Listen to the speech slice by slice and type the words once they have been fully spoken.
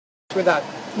with that.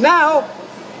 Now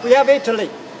we have Italy.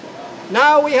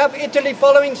 Now we have Italy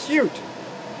following suit.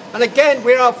 And again,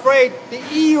 we're afraid the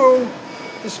EU,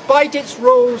 despite its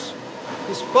rules,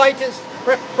 despite its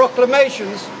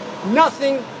proclamations,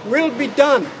 nothing will be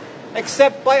done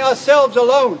except by ourselves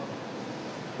alone.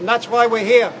 And that's why we're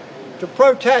here, to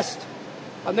protest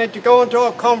and then to go on to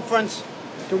our conference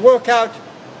to work out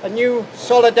a new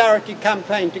solidarity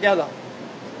campaign together.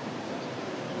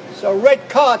 So red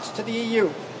cards to the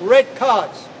EU, red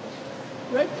cards.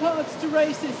 Red cards to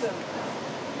racism.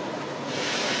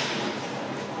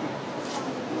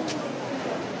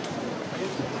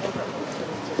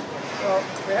 Well,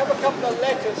 we have a couple of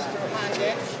letters to hand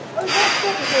in. Oh, that's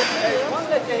what it is. There's one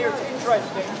letter here that's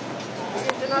interesting. The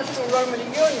International Romanì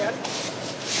Union,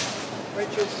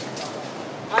 which is,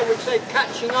 I would say,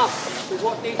 catching up with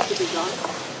what needs to be done,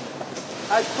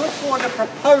 has put forward a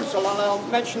proposal, and I'll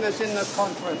mention this in the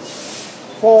conference,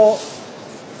 for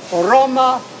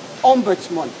Roma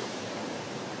ombudsman,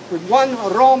 with one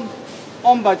Rom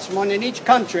ombudsman in each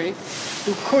country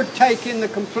who could take in the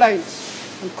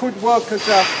complaints and could work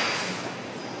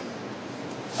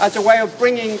as a way of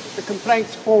bringing the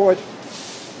complaints forward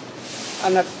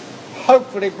and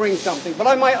hopefully bring something. But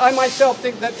I myself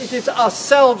think that it is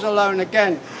ourselves alone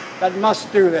again that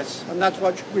must do this, and that's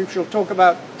what we shall talk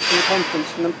about in the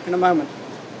conference in a moment.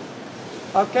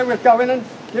 Okay, we'll go in and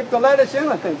give the letters in,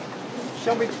 I think.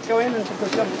 Shall we go in and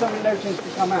because something there seems to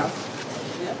come out?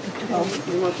 Yeah.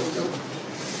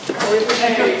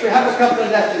 We have a couple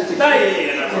of letters to Do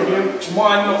you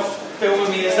mind not filming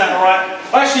me? Is that alright?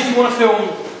 Actually, if you want to film,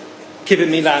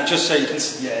 giving me that just so you can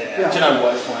see. Yeah. Do you know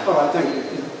what? It's fine. Alright, thank you.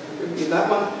 Give me that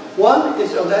one. One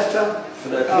is a letter for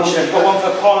the Commission. Got one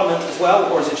for Parliament as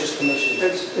well, or is it just Commission?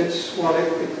 It's for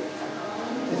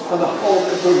the whole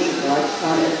Commission, right?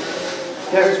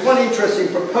 There is one interesting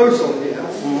proposal here,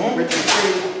 which has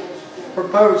been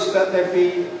proposed that there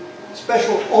be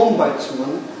special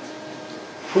ombudsman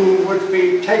who would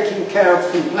be taking care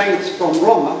of complaints from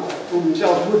Roma, who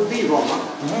themselves would be Roma,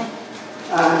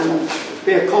 and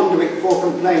be a conduit for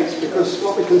complaints, because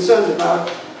what we're concerned about,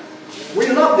 we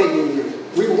love the EU,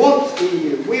 we want the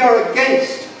EU, we are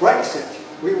against Brexit,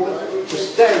 we want to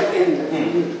stay in the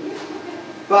EU,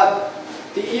 but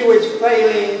the EU is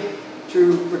failing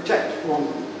to protect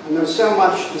Roma, and there's so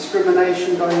much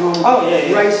discrimination going on,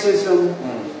 racism,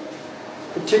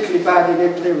 particularly bad in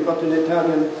Italy. We've got an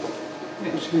Italian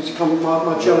who's come,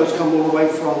 Marcello's come all the way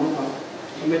from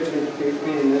Italy to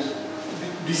be in this.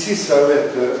 This is a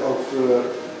letter of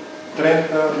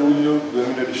 30 luglio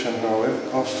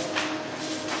 2019 of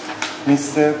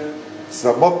Mr.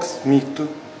 Zabok Smith,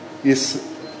 is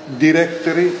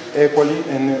Directory Equality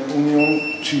and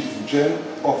Union Citizen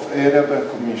of Arab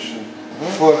Commission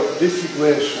for the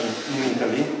situation in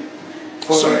Italy,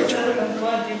 for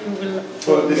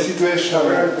the situation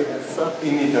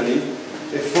in Italy,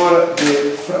 and for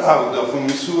the fraud of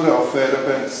misura of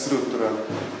Arab structural.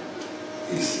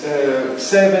 Is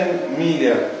 7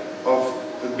 billion of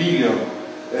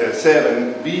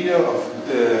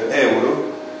euro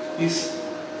is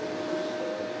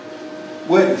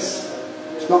where is?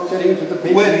 It's not getting to the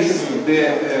people. Where is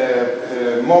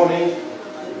the money,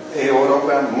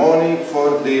 European money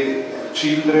for the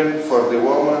children, for the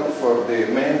woman, for the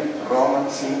men, Rom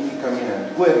Sinti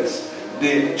Caminanti? Where is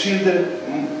the children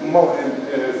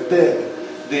dead?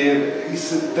 There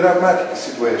is a dramatic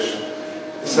situation.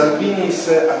 Salvini is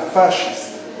a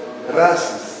fascist,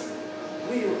 racist.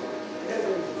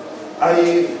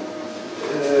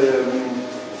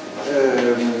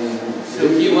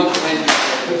 You want to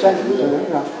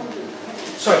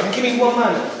sorry, can you give me 1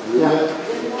 moment? Yeah.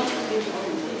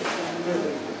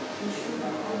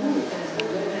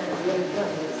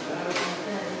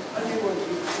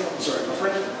 Sorry, my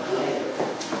friend.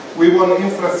 We want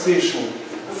infrazione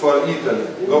for Italy,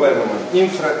 government,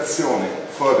 infrazione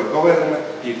for the government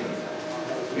Italy.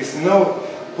 It's no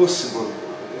possible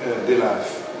the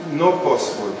life, no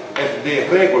possible if the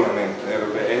regulament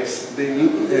as the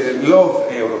law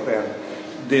European,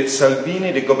 the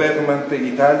Salvini, the government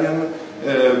Italian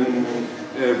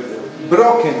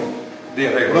broken the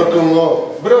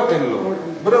regulament. Broken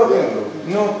law,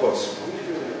 no possible.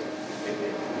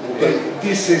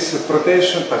 This is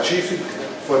protection Pacific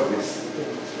for this.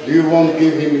 Do you want to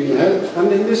give him help?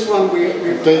 And in this one we've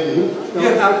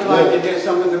outlined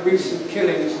some of the recent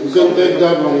killings. You can take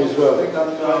that one as well.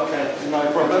 Okay,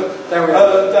 no problem. There we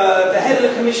are. The head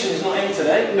of the commission is not in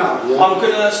today. No. Yeah. I'm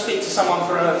going to speak to someone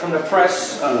from the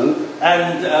press,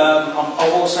 and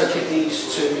I'll also give these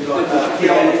to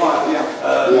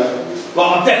Well,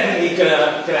 I'm definitely going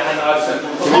to hand it over to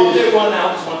him. I can't do it right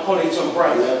now because my colleague's on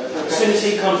break. As soon as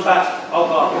he comes back, I'll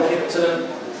go up and give it to them.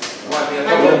 Might be a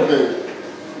problem. Okay.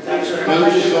 Thanks very Thank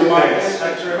much. you so much.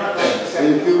 Thanks very much.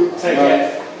 Thank you. Take Bye.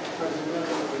 care.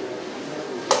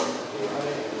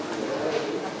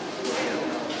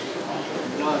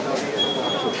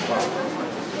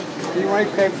 Are you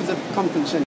okay for the compensation?